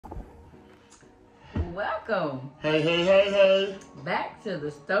Welcome. Hey. Back to the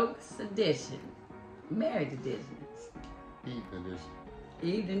Stokes edition. Marriage edition.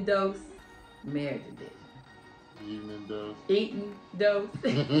 Evening dose. Marriage edition. Evening dose. Eating dose.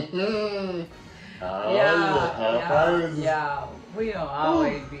 Y'all, we don't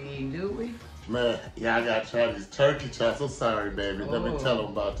always be eating, do we? Man, I gotta try these turkey chops. I'm sorry, baby. Let me tell them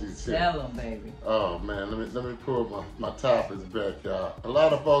about these shit. Tell them, baby. Oh man, let me pull my toppings back, y'all. A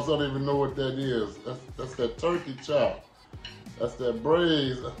lot of folks don't even know what that is. That's that turkey chop. That's that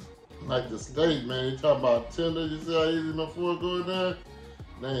braise, like the steak, man. You talking about tender? You see how easy my fork going down?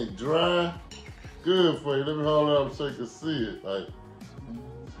 They ain't dry. Good for you. Let me hold it up so you can see it. Like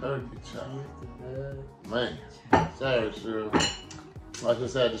turkey chop. Man, sorry, sure. I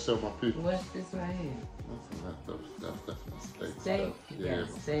just had to show my people. What's this right here? That's my steak. Steak. Yeah, my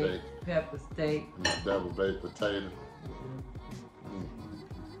steak. Pepper steak. And my double baked potato.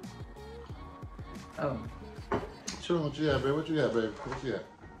 Oh. Sure, what you got, baby? What you got, baby? What you got?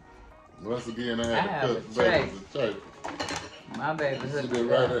 Once again, I had to cook tray. baby a tray. My baby She hooked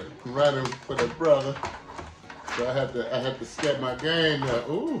did up. right in for the brother. So I had to step my game there.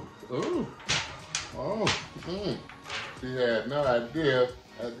 Ooh. Oh. She had no idea.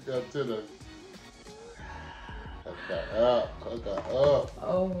 I had to go to the hook her up.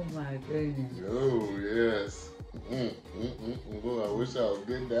 Oh my goodness. Oh yes. Boy, I wish I was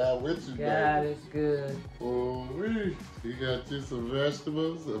getting down with you, God baby. is good. Oh, you got you some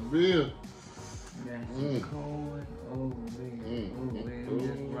vegetables, a meal. Got some corn. Oh, we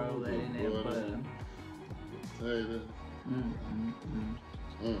just roll that in that butter. Potato.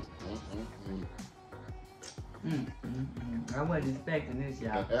 I wasn't expecting this,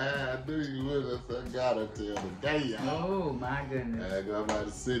 y'all. I knew you would. I got her till today, y'all. Oh my goodness. I go by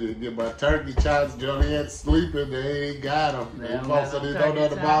the city and get my turkey chops. Johnny had sleeping. They ain't got them. They folks don't know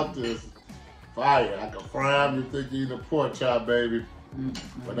nothing about this. Fire. I can fry them. You think you eating a pork chop, baby.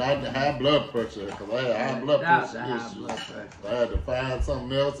 But I had the high blood pressure because I had high blood pressure issues. I had to find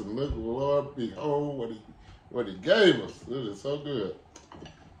something else and look, Lord, behold what he gave us. It is so good.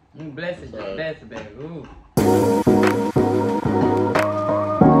 Bless it, baby. Ooh.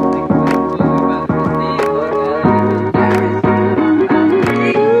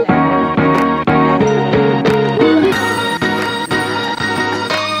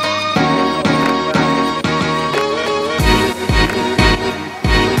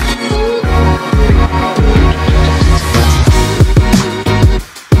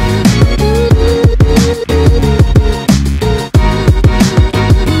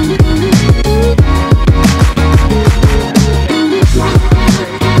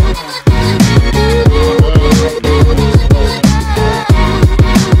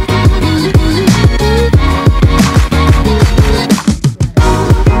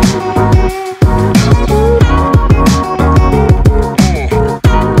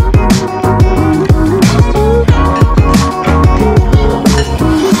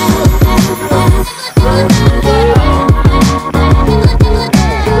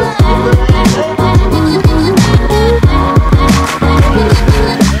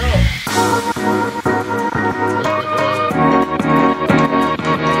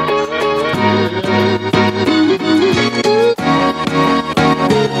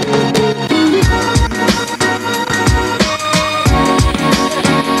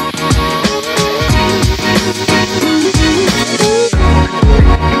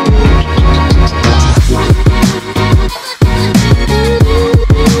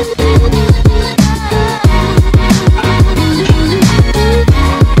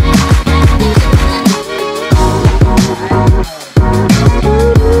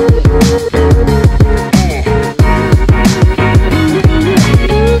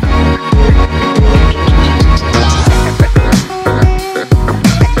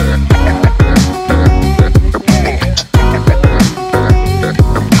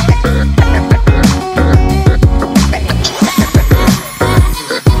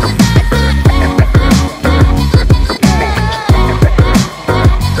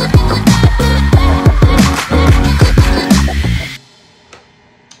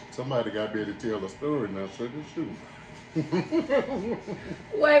 Somebody got to be able to tell the story now, so just shoot. Wait,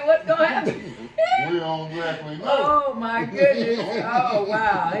 what's going to happen? We don't exactly know. Oh my goodness. Oh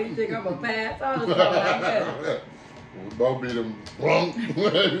wow. You think I'm going to pass on or something like that? We both be them drunk.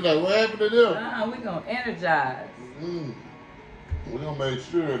 Like, what happened to them? We're going to energize. We're going to make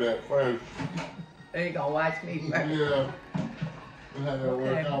sure that first. They ain't going to watch me first. Yeah. We have that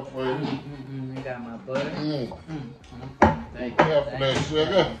work out for you. You got my butter. Thank you. Careful that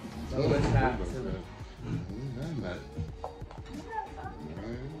sugar. So much hot too.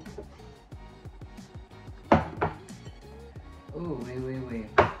 Ooh, wait.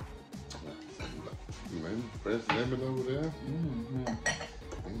 Maybe fresh lemon over there. Mm-hmm.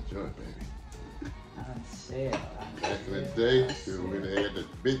 Enjoy, baby. I'm sad. Back in the day, we had the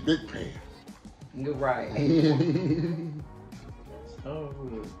big pan. You're right. Oh,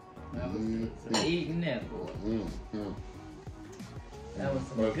 that was some eating that, boy. That was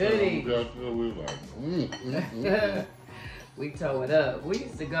some good eating. We was like, We tore it up. We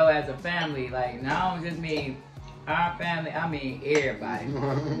used to go as a family, like, now I don't just mean our family, I mean everybody.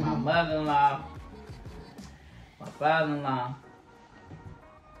 My mother-in-law, my father-in-law,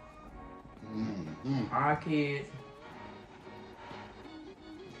 our kids,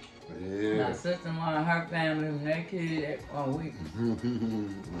 my sister-in-law and her family, and their kids,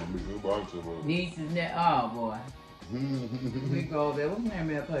 nieces, oh boy. We go over there, what's the name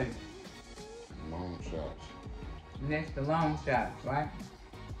of that place? Long Shots. Next to Long Shots, right?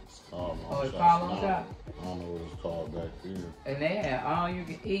 It's called Long Oh, it's Shots called Long now. Shots? I don't know what it's called back then. And they had all you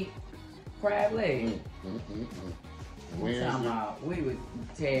can eat crab legs. We talking about, we would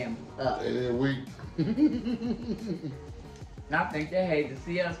tear them up. Every week. I think they hate to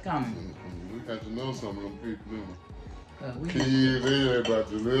see us coming. We got to know some of them people, We kids, they ain't about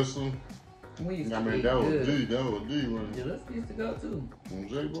to listen. used to I mean, eat that was good. D, wasn't it? Jalissa used to go too.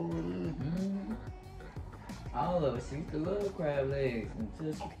 J-Boy, All of us, she used to love crab legs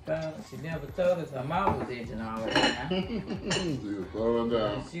until she found, she never told us her mouth was itching already. She was throwing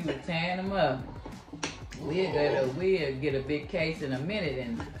down. She was tearing them up. We'd get a big case in a minute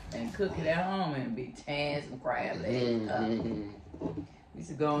and cook it at home and be tearing some crab legs up. We used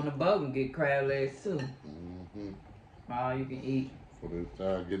to go on the boat and get crab legs too. All you can eat. For the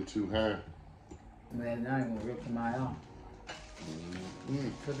time getting too high. Man, now I'm gonna rip them out off.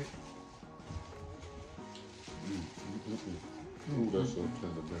 Cook it. Ooh, that's so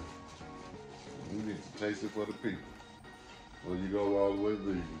tender, man. You need to taste it for the people. Or you go all the way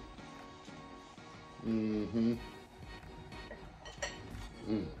vegan.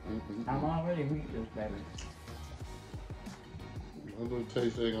 I'm already weakless, baby. A little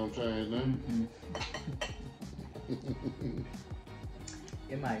taste ain't gonna change nothing.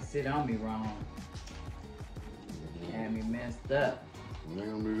 It might sit on me wrong. Have me messed up. It ain't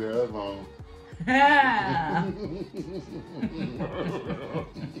gonna be that long.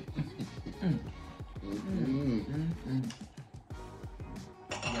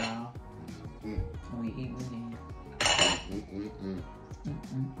 Y'all, we eating in.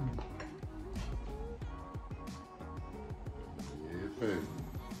 Yeah, baby.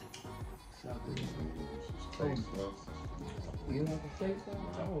 So good. Taste sauce. You want to take some?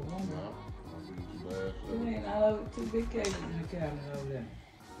 Oh, one No, more. I'll be just last. You ain't all over 2 big cases in the cabinet over there.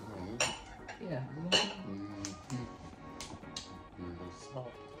 Yeah. You want some?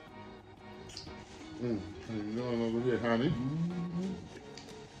 Salt. How you doing over here, honey?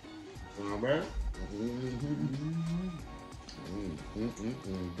 All right?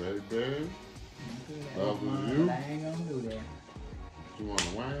 Baby. Love I you. ain't gonna do that. You want a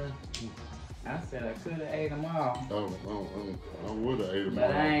wine? I said I could have ate them all. I would have ate them But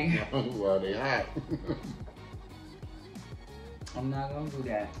all. I ain't. While they hot. I'm not gonna do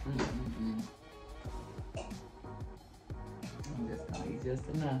that. I'm just gonna eat just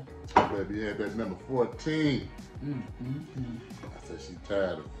enough. Baby, you had that number 14. I said she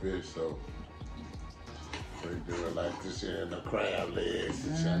tired of fish, so we do it like this here in the crab legs.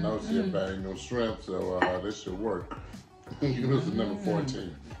 I know she ain't no shrimp, so this should work. You was the number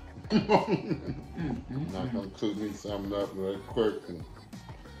 14. Not gonna cook me something up real quick and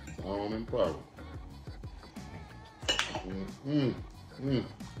on and problem.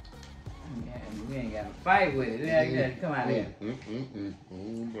 Yeah, we ain't got to fight with it. Yeah, you gotta come out here.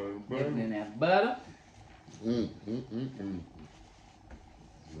 Getting in that butter. That's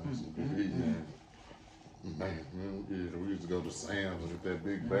some good eating. Man, yeah, we used to go to Sam's and get that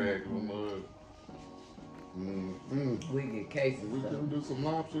big bag of mud. We get cases We of can do some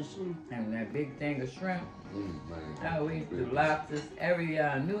lobster soup. and that big thing of shrimp. Man. Oh, we used to do lobsters every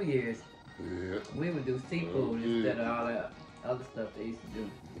New Year's. Yeah. We would do seafood instead of all that other stuff they used to do.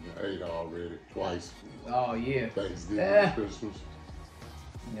 I ate already twice. Oh yeah. Thanksgiving and Christmas.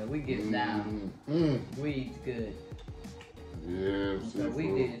 Yeah, we get down. We eat good. Yeah, So we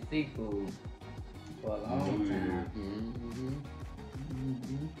did seafood for a long time.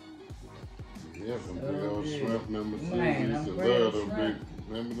 Yeah, some So big old good. shrimp members. Man, We used to I'm love great them big, shrimp.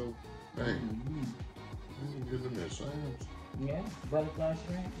 remember them? Hey, get them at Sam's. Yeah, butterfly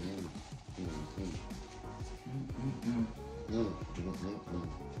shrimp. No,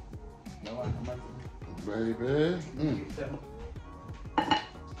 how much? Baby. Stuff.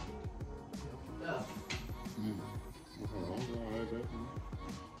 Oh,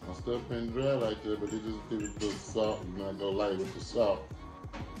 stuff ain't dry like that, but they just give it a little salt. You might go light with the salt.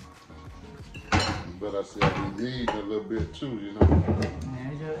 But I see I be reading a little bit too, you know.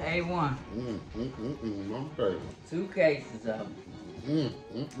 There's your A1. Okay. 2 cases of them. And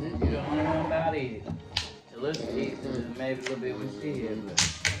you're the only one about it. The little pieces and maybe a little bit with still, but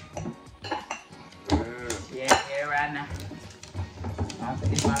she ain't here right now. I'll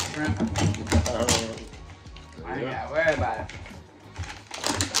get my shrimp. I ain't gotta worry about it.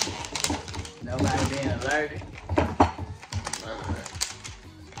 Nobody being allergic.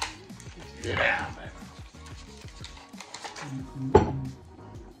 Get out, man.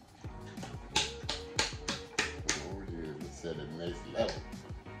 Oh yeah, we set it next level.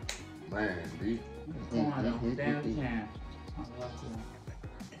 Man, B. Damn can.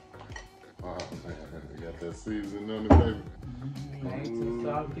 Oh man, they got that seasoning on the baby. Ain't too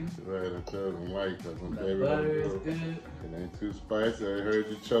salty. Right, I told them white because my The baby butter is good. it ain't too spicy. I heard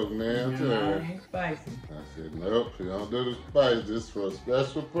you choke now. No, it ain't spicy. I said, nope, she don't do the spice. This for a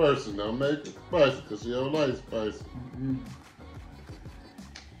special person. Don't make it spicy because she don't like spicy.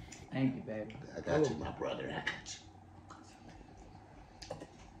 Thank you, baby. I got you, my brother. I got you.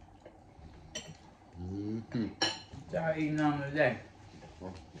 What y'all eating on today?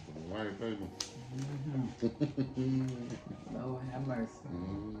 White baby. Lord have mercy.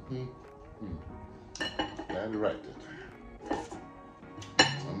 Got it right this time.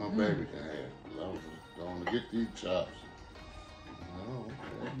 So my baby can have. I was going to get these chops. Oh,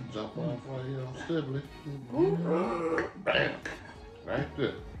 okay. Jump off right here on Sibley. Bam. Right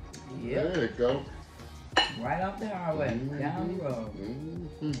there. Yep. There you go. Right off the highway, down the road.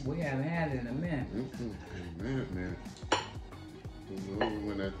 We haven't had it in a minute. Man. We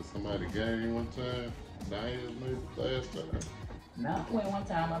went after somebody's game one time. Diane maybe last time. No, I went one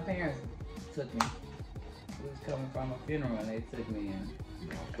time. My parents took me. We was coming from a funeral and they took me and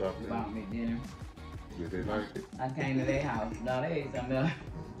bought me dinner. Did they like it? I came to their house. No, they ate something else.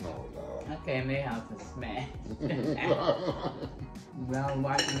 No. I came to their house and smashed. Well, I was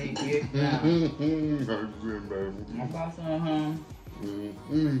watching me get down. I brought some home.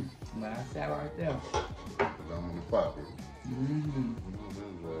 But I sat right there. I'm on the pot with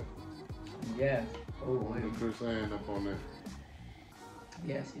Yes. Oh, wait. Chris hand up on that.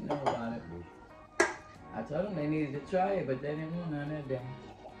 Yes, you know about it. I told them they needed to try it, but they didn't want none that day.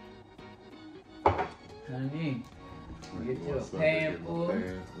 Honey, get you a pan full.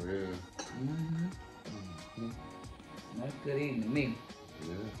 That's good eating to me.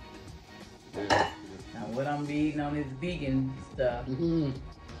 Yeah. Now what I'm be eating on this vegan stuff.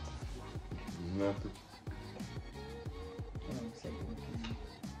 Nothing.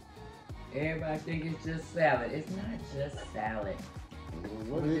 Everybody think it's just salad. It's not just salad.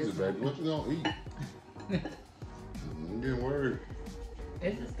 What is it, baby? What you gonna eat? I'm getting worried.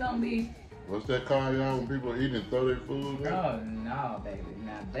 It's just gonna be. What's that called, y'all, when people eat and throw their food? Oh no, baby,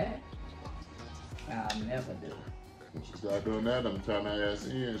 not that. I'll never do it. When she start doing that, I'm trying to ask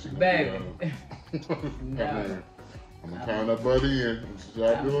in. She Baby. No. I'm gonna count her butt in. When she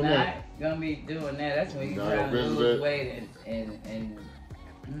start doing that. I'm not gonna be doing that. That's when you're trying to lose weight and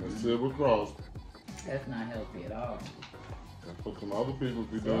Silver Cross. That's not healthy at all. That's what some other people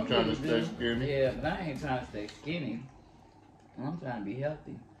be doing, trying to stay skinny. Yeah, but I ain't trying to stay skinny. I'm trying to be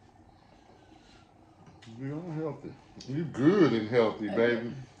healthy. You are healthy. You good and healthy,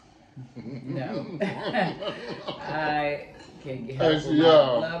 baby. No. I can get help with my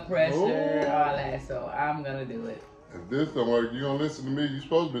blood pressure, all that, so I'm gonna do it. If this don't work, you gonna listen to me. You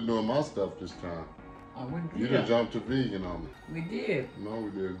supposed to be doing my stuff this time. You done jumped to vegan on me. We did. No, we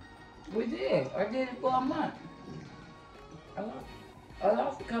didn't. We did. I did it for a month. I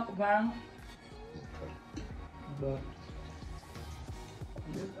lost a couple pounds. Okay. But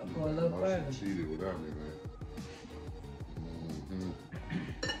I'm going a little further. She cheated without me, man.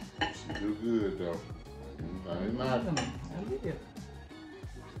 She do good, though. I ain't knocking. I did.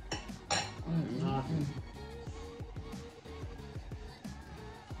 Knocking.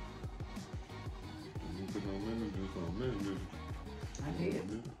 You put no lemon juice on lemon juice. I did.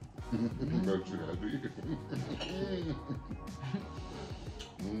 But you got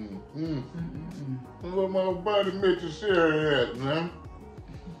Where my body make you share at, man?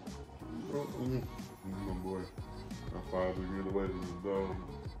 My boy, my father get away from his dog.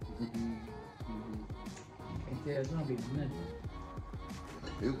 Can't tell something nothing.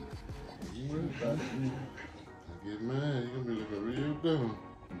 I get mad, you gonna be looking real dumb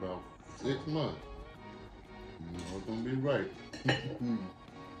about 6 months. You know it's gonna be right.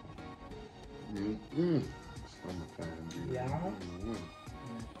 Summertime, baby. Yeah.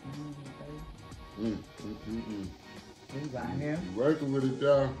 He's right here. You working with it,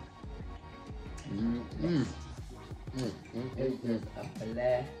 y'all. Mm-hmm. It's just a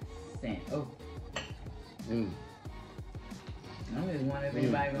blessing. Oh. I'm just wondering if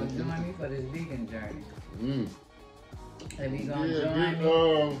anybody gonna join me for this vegan journey. If you gonna join me,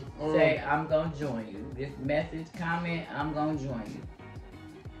 say I'm gonna join you. This message, comment, I'm gonna join you.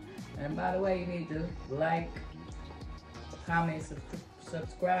 And by the way, you need to like, comment,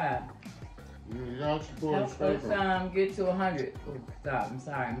 subscribe. Y'all support Help us get to 100. Oh, stop. I'm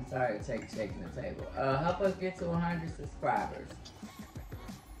sorry to take shaking the table. Help us get to 100 subscribers.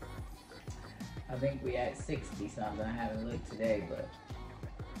 I think we at 60 something. I haven't looked today, but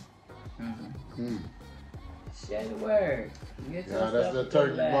share the word. Get that's that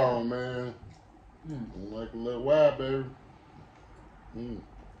turkey bone, man. Like a little wild, baby. You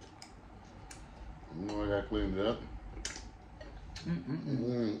know I gotta clean it up. It's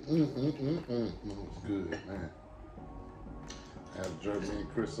good, man. I had to jerk me and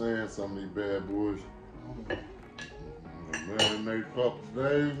Chris in some of these bad boys. Marinate a couple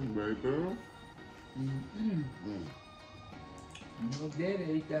days, baby. You did it.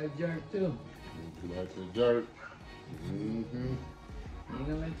 Eat that jerk too. You like the jerk? You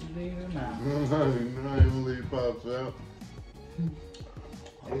gonna let you leave him out? I ain't gonna leave Pops out.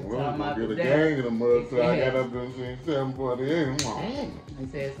 Well, I'm gonna get a gang of them mud, so I got up there and seen 748. He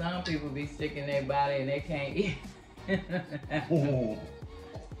said some people be sick in their body and they can't eat.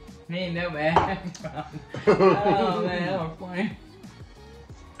 He ain't never had a problem. Oh man, that was funny.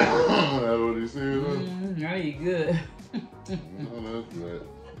 That's what he said, huh? You good. Oh, that's right.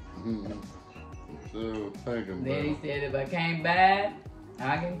 So thinking about Then he said if I came bad,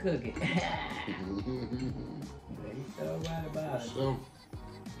 I can cook it. But he's so right about it. So,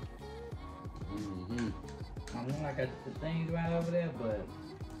 I know I got the things right over there, but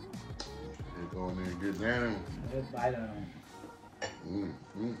you go in there and get down. just bite on them.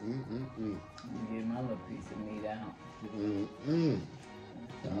 Get my little piece of meat out.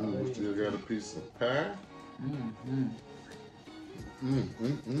 We still got a piece of pie.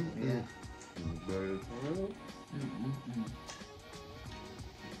 Yeah.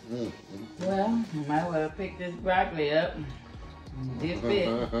 Well, you might well pick this broccoli up. Dip it.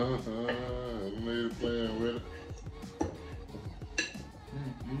 Lady playing with it.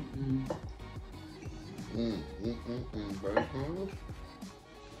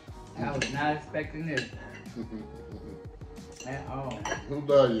 I was not expecting this at all. Who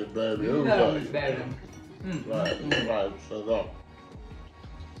love you, baby? Who love you? Baby. Right, shut up.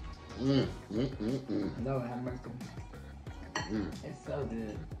 Lord have mercy. It's so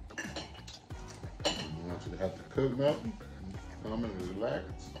good. I want you to have to cook now. Come and relax.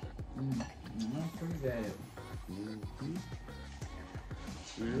 I appreciate it.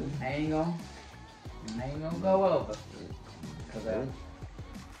 See? I ain't gonna go over. Cause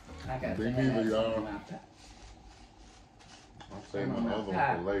I got Big to have y'all. some in my pie. I'm saving another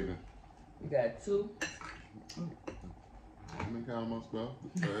one for later. You got 2? How many comments, bro?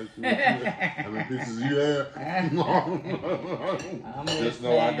 How many pieces you have? Just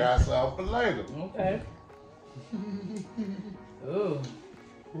know I got some for later. Okay. Ooh.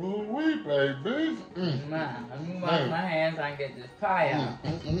 Ooh, we baby. Let me wash my hands so I can get this pie out.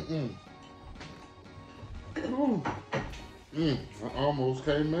 Ooh. I almost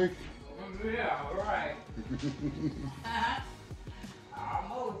can't make it. Yeah, right.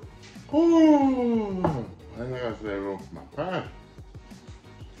 Almost. Ooh. I think I said off my pie.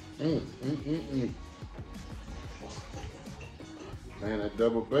 Man, that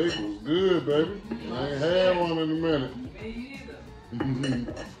double bacon was good, baby. I ain't had one in a minute. Me either.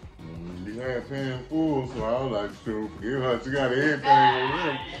 You had pan full, so I was like, sure, forgive her. She got everything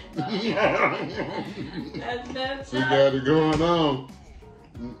over there. That's She got it going on.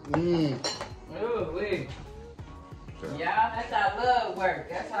 Ooh, wait. Y'all, that's how love works.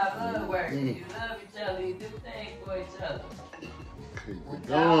 That's how love works. You love each other. You do things for each other. Keep it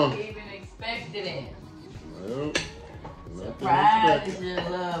Without going. even expecting it. Well, Surprise your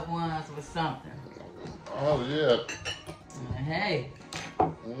loved ones with something. Oh, yeah. And hey,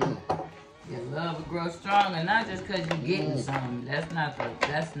 your love will grow stronger, not just because you're getting something. That's not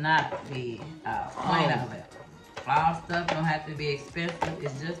the point of it. All stuff don't have to be expensive.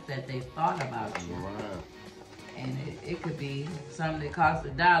 It's just that they thought about you. Right. And it could be something that costs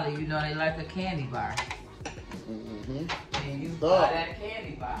 $1. You know, they like a candy bar. And you buy that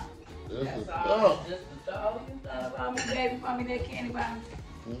candy bar. That's all. Just a thought. You thought about me, baby. Buy me that candy bar.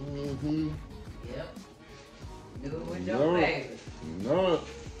 Yep. Do it with your baby. You know it.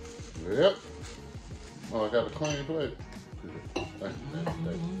 Yep. Oh, I got a clean plate. Thank you.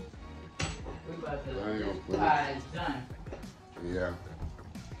 We about to pie is done. Yeah.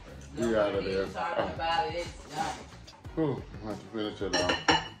 We out of there. Talking about it, it's done. Ooh, I have to finish it off.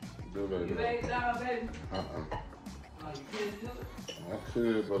 Do You later. ate it all, baby? Oh, you couldn't do it? I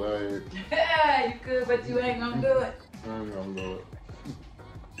could, but I ain't. You could, but you ain't gonna do it. I ain't gonna do it.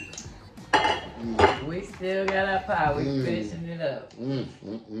 We still got our pie. We finishing it up.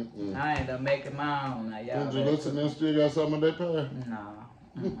 I I ain't done making my own now, y'all. Did you listen and still got some of that pie? No.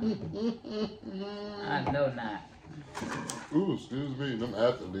 I know not. Ooh, excuse me, them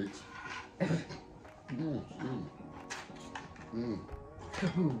athletes.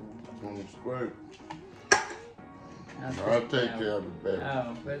 Great. I'll take care of it, baby.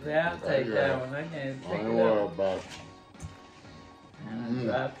 Oh, but I'll take that one. I can't I pick ain't it worried up. about it. And I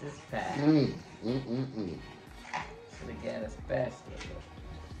dropped this pie. Should have got a spatula.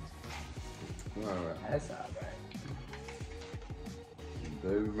 All right. That's all right.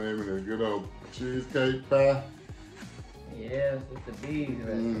 Baby made me a good old cheesecake pie. Yes, it's the bees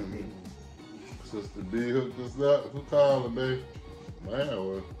recipe. Sister D hooked us up. Who called her, baby? Man,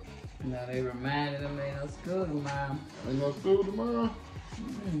 well, Now they reminded them ain't no school tomorrow. ain't no school tomorrow.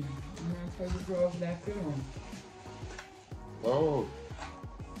 I'm not supposed to go over that funeral. Oh.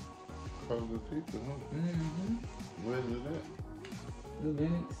 Cause the teacher, huh? Where is it at? The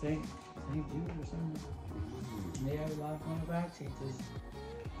Linux, St. Jude or something. Yeah, we lost one of our teachers.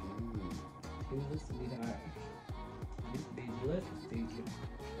 He used to be the art. He used to be the lessons teacher.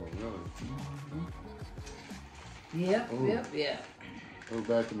 Oh, really? Yep. Go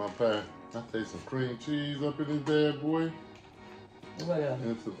back to my pie. I take some cream cheese up in this bad boy. What else?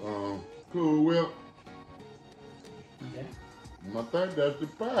 And some Cool Whip. Okay. I think that's the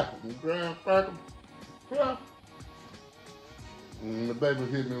pie. The ground cracker pie. And the baby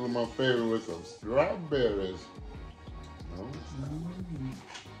hit me with my favorite with some strawberries.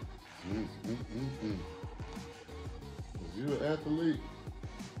 You an athlete?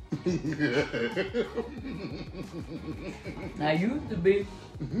 I used to be.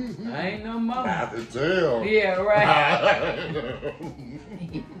 I ain't no more. I can tell. Yeah, right.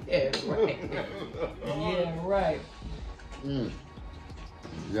 Yeah, right. Yeah, right.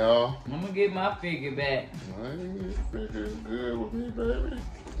 Y'all. I'm gonna get my figure back. I ain't figuring good with me, baby.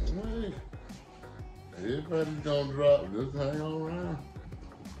 Hey. Everybody's gonna drop. Just hang on around.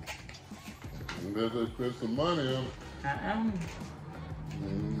 And just put some money on it. I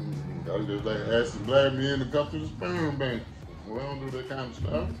just like ask the black men to come to the sperm bank. We don't do that kind of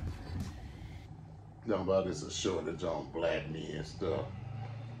stuff. Talking about this a shortage on black men stuff.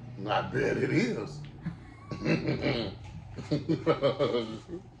 I bet it is.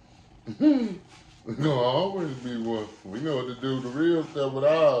 There's gonna always be one. We know what to do the real stuff with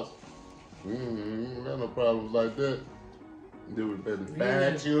ours. We don't got no problems like that. Do it maybe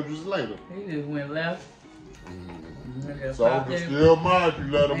 5 children later. He just went left. Soldiers still march, you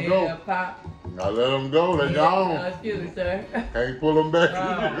let them go. Pop. I let them go, they gone. Excuse me, sir. Can't pull them back.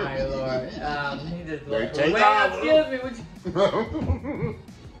 Oh my lord. He just They like, take wait, off. excuse me, would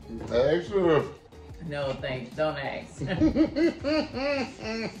you? Extra. No, thanks. Don't ask.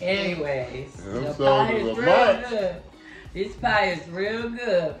 Anyways, Them the pie soldiers is are real march. good. This pie is real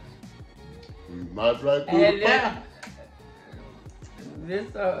good. March right through And the pie.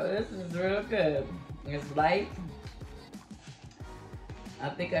 this is real good. It's light. I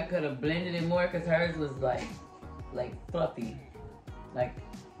think I could have blended it more because hers was like fluffy, like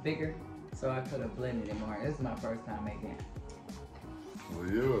bigger. So I could have blended it more. This is my first time making it. Well,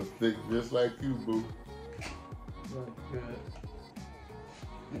 you're thick just like you, boo. Look good.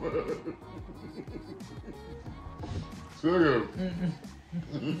 Sugar.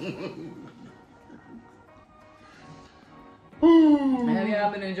 Have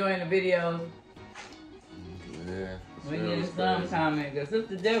y'all been enjoying the videos? Yeah. We need some comment because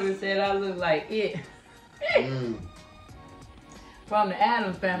Sister Deborah said I look like it. From the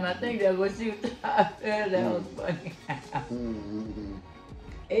Addams Family. I think that's what she was that was funny.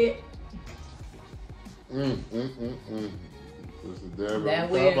 It. Sister Deborah. That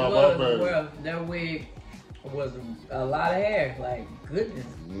wig that wig was a lot of hair. Like goodness.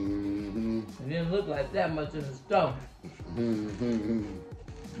 It didn't look like that much in the store.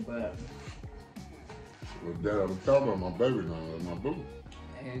 But well, Dad, I'm talking about my baby now, my boo.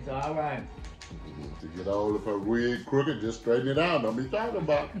 it's all right. To get all of her wig crooked, just straighten it out. Don't be talking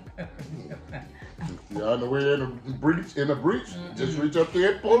about it. Y'all know we're in a breach, just reach up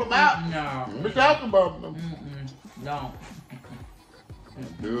there and pull them out. No. Don't be talking about them. No.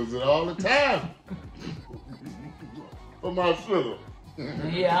 Does it all the time. For my sugar.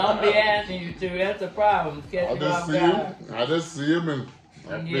 Yeah, I don't be asking you to. That's the problem. I just see him and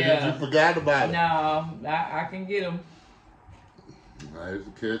I figured you forgot about it. No, I can get them. I used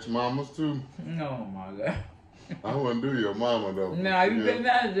to catch mamas too. Oh my God. I wouldn't do your mama though. No, you better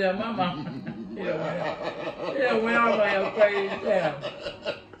not do my mama. Yeah, went off on your crazy self.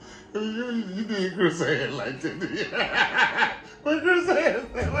 You did Chris Hands like that, did you? What Chris Hands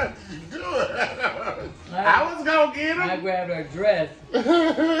said, what did you do? I was gonna get him. I grabbed her dress.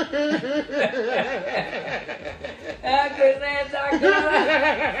 Chris Hands talking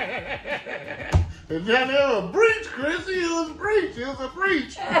And then it was a breach, Chrissy. It was a breach. It was a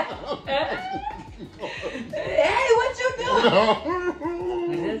breach. Hey, what you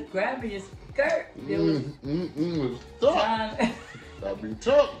doing? Just grabbing your skirt. It was tough. I'll be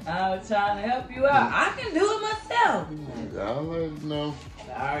tough. I was trying to help you out. I can do it myself. I'll let you know.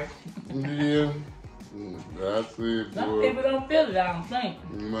 Sorry. Yeah. That's it, boy. Some people don't feel it, I don't think.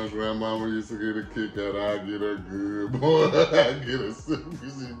 My grandmama used to get a kick out. I get her good, boy. I get her super.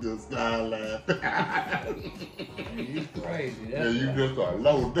 She just start laughing. You crazy. Yeah, you just are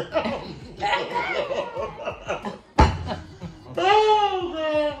low down. Oh,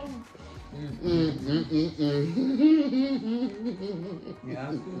 God. Yeah,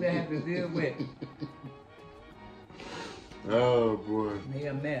 I'm sure they have to deal with. Oh, boy. Me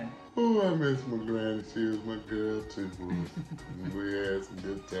a man. Oh, I miss my granny. She was my girl, too, boy. We had some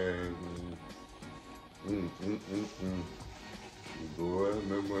good times, man. Boy, I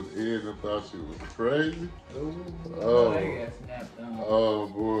remember at the end, I thought she was crazy. Oh, they got snapped on. Oh,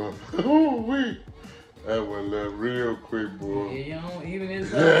 boy. Oh, wait. That one left real quick, boy. Yeah, you don't, even if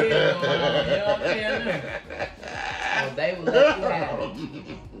it's up here, you don't feel nothing. Oh, they will let you have it.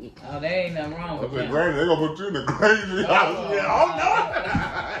 Oh, there ain't nothing wrong with that. Granny, they gonna put you in the crazy house. Yeah, oh, no.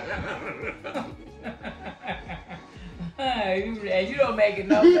 And you don't make it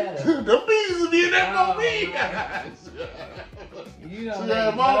no better. The bees will be in that for me. You don't See, make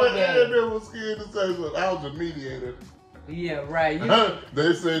it mama no better. and was scared to say something. I was a mediator. Yeah, right.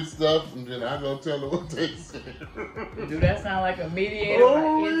 They said stuff, and then I go tell them what they said. Do that sound like a mediator or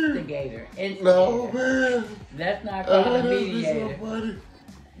an instigator? No, man. That's not called a mediator. So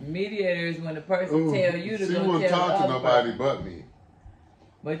mediator is when the person tell you to she go wouldn't tell talk the to other nobody person. but me.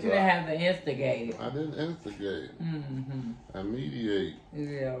 But you didn't have to instigate it. I didn't instigate. Mm-hmm. I mediate.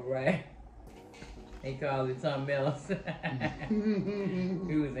 Yeah, right. He called it something else.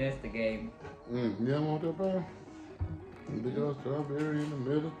 He was instigating. You want that bar? Big old strawberry in the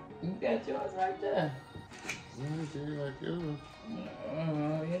middle. You got yours right there. Do you like yours?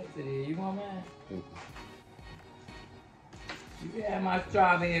 Yes it is. You want mine? You can have my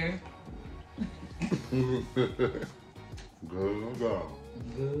strawberry. Good, go.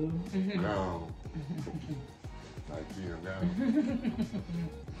 Good. Gone. Like you, gone.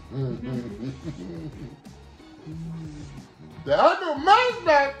 I know my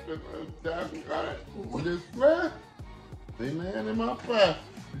doctor. This man, they man in my pie.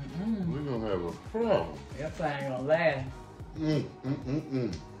 We're gonna have a problem. Your pie ain't gonna last.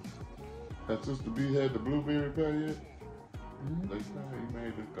 Has Sister B had the blueberry pie yet? They say he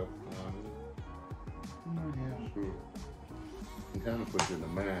made a couple times. Sure. He kind of puts you in the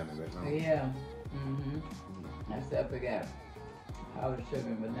mind of that. Yeah. That's I forgot. Powdered sugar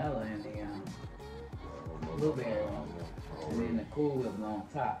and vanilla in the blueberry one. And then the Cool Whip on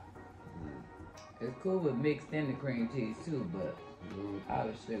top. It's Cool Whip mixed in the cream cheese too, but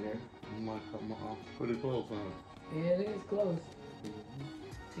powdered sugar. You might come off pretty close on it. Yeah, it is close.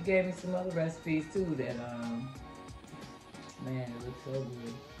 She gave me some other recipes too that man, it looks so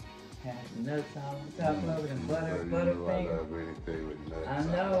good. Has nuts on top of it and butter I thing. love anything with nuts. I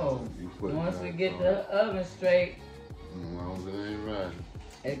know. Once Once we get the oven straight, as long as it ain't right.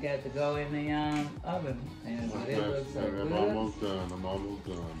 it got to go in the oven, and it looks so I'm good. almost done,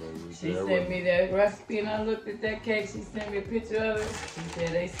 baby. She sent me that recipe, and I looked at that cake. She sent me a picture of it. She said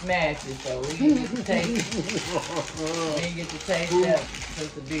they smashed it, so we didn't get to taste it. We didn't get to taste that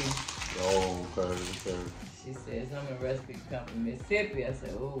supposed to be. Oh, okay. She said some of the recipes come from Mississippi. I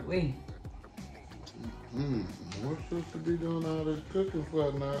said, oh, we. What's supposed to be doing all this cooking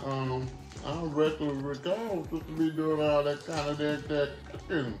for now? I don't regularly recall supposed to be doing all that kind of that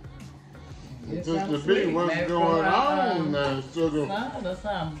cooking. Sister B, what's going on now? Sugar. Son or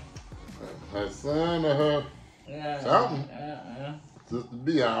something. Her son or her something. Sister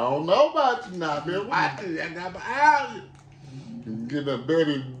B, I don't know about you now. I've been watching you. I got my eye on you. Get a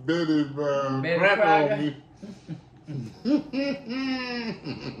Betty crack on me.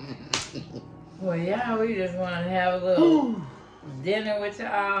 Well, yeah, we just want to have a little dinner with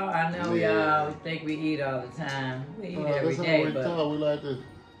y'all. I know y'all think we eat all the time. We eat every day, but we like to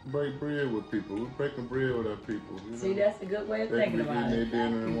break bread with people. We're breaking bread with our people. You know? See, that's a good way of thinking about it. They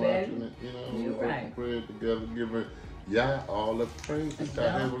dinner and watching it. You know, You're we break bread together, Yeah, all the praise to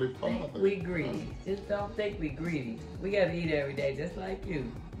our Heavenly Father. We greedy. Just don't think we greedy. We gotta eat every day, just like you.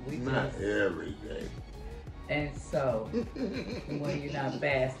 We not just, every day. And so, when you're not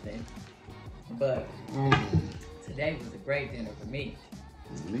fasting, but today was a great dinner for me.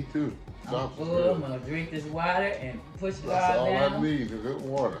 Me too. I'm full. I'm gonna drink this water and push it all down. That's all I need is good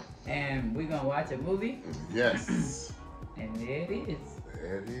water. And we're gonna watch a movie. Yes. And there it is.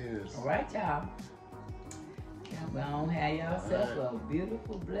 There it is. All right, y'all. Y'all gonna have yourself a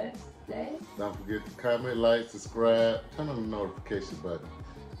beautiful, blessed day. Don't forget to comment, like, subscribe, turn on the notification button,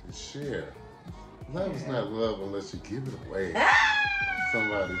 and share. Love is not love unless you give it away.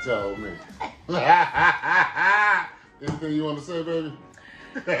 Somebody told me. Anything you want to say, baby?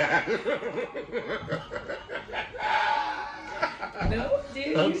 No,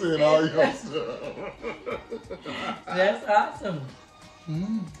 dude. I'm saying all your stuff. That's awesome.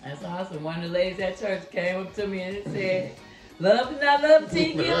 That's awesome. One of the ladies at church came up to me and it said, "Love is not love to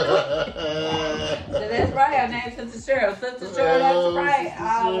you." So that's right. Her name's Sister Cheryl. Sister Cheryl, that's right. I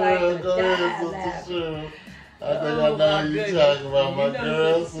was like, go ahead, Sister Cheryl. I think I know you talking about my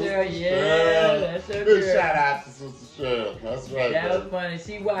girl, Sister Cheryl. Yeah, that's her Big girl. shout out to Sister Cheryl. That's right. That was funny.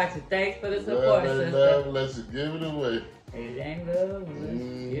 She watching. Thanks for the support, sister. Love unless you give it away. It ain't love unless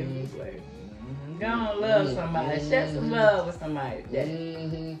you give it away. Go on, love somebody. Share some love with somebody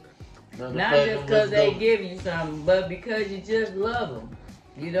today. Not just because they give you something, but because you just love them.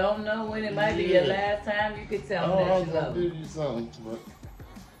 You don't know when it might be your last time you could tell them that you love them. I'll give you something, but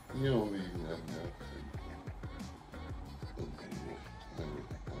you don't need nothing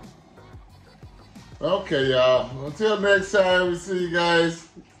else. Okay, y'all. Until next time, we see you guys.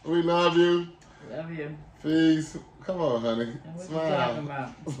 We love you. Love you. Peace. Come on, honey. What Smile. you talking about?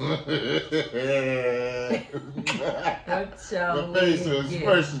 My facial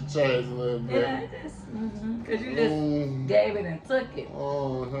expression changed a little bit. Yeah, because you just gave it and took it.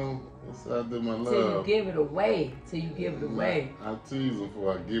 That's how I do my love. Till you give it away. Till you give it away. I tease them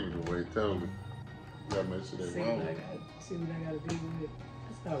before I give it away, totally. You gotta make sure they See wrong. what I gotta do with it.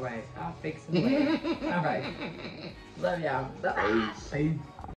 That's all right. I'll fix it later. All right. Love y'all. Bye. Peace. Peace.